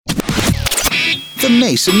The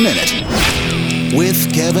Mason Minute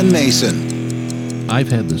with Kevin Mason. I've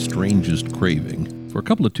had the strangest craving for a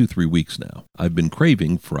couple of 2-3 weeks now. I've been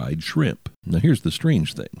craving fried shrimp. Now here's the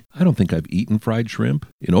strange thing. I don't think I've eaten fried shrimp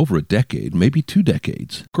in over a decade, maybe 2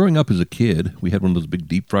 decades. Growing up as a kid, we had one of those big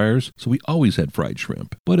deep fryers, so we always had fried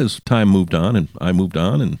shrimp. But as time moved on and I moved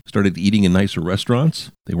on and started eating in nicer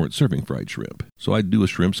restaurants, they weren't serving fried shrimp. So I'd do a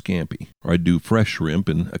shrimp scampi, or I'd do fresh shrimp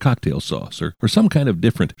in a cocktail sauce, or some kind of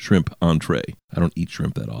different shrimp entree. I don't eat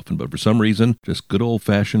shrimp that often, but for some reason, just good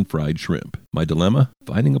old-fashioned fried shrimp. My dilemma?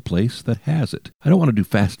 Finding a place that has it. I don't want to do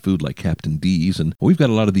fast food like Captain D's, and we've got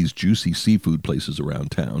a lot of these juicy seafood places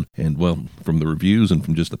around town. And, well, from the reviews and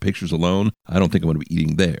from just the pictures alone, I don't think I'm going to be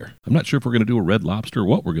eating there. I'm not sure if we're going to do a Red Lobster or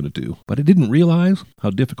what we're going to do, but I didn't realize how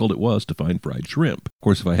difficult it was to find fried shrimp. Of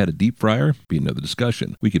course, if I had a deep fryer, it'd be another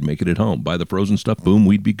discussion. We could make it at home, buy the frozen stuff, boom,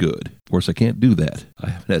 we'd be good. Of course, I can't do that.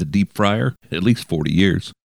 I haven't had a deep fryer in at least 40 years.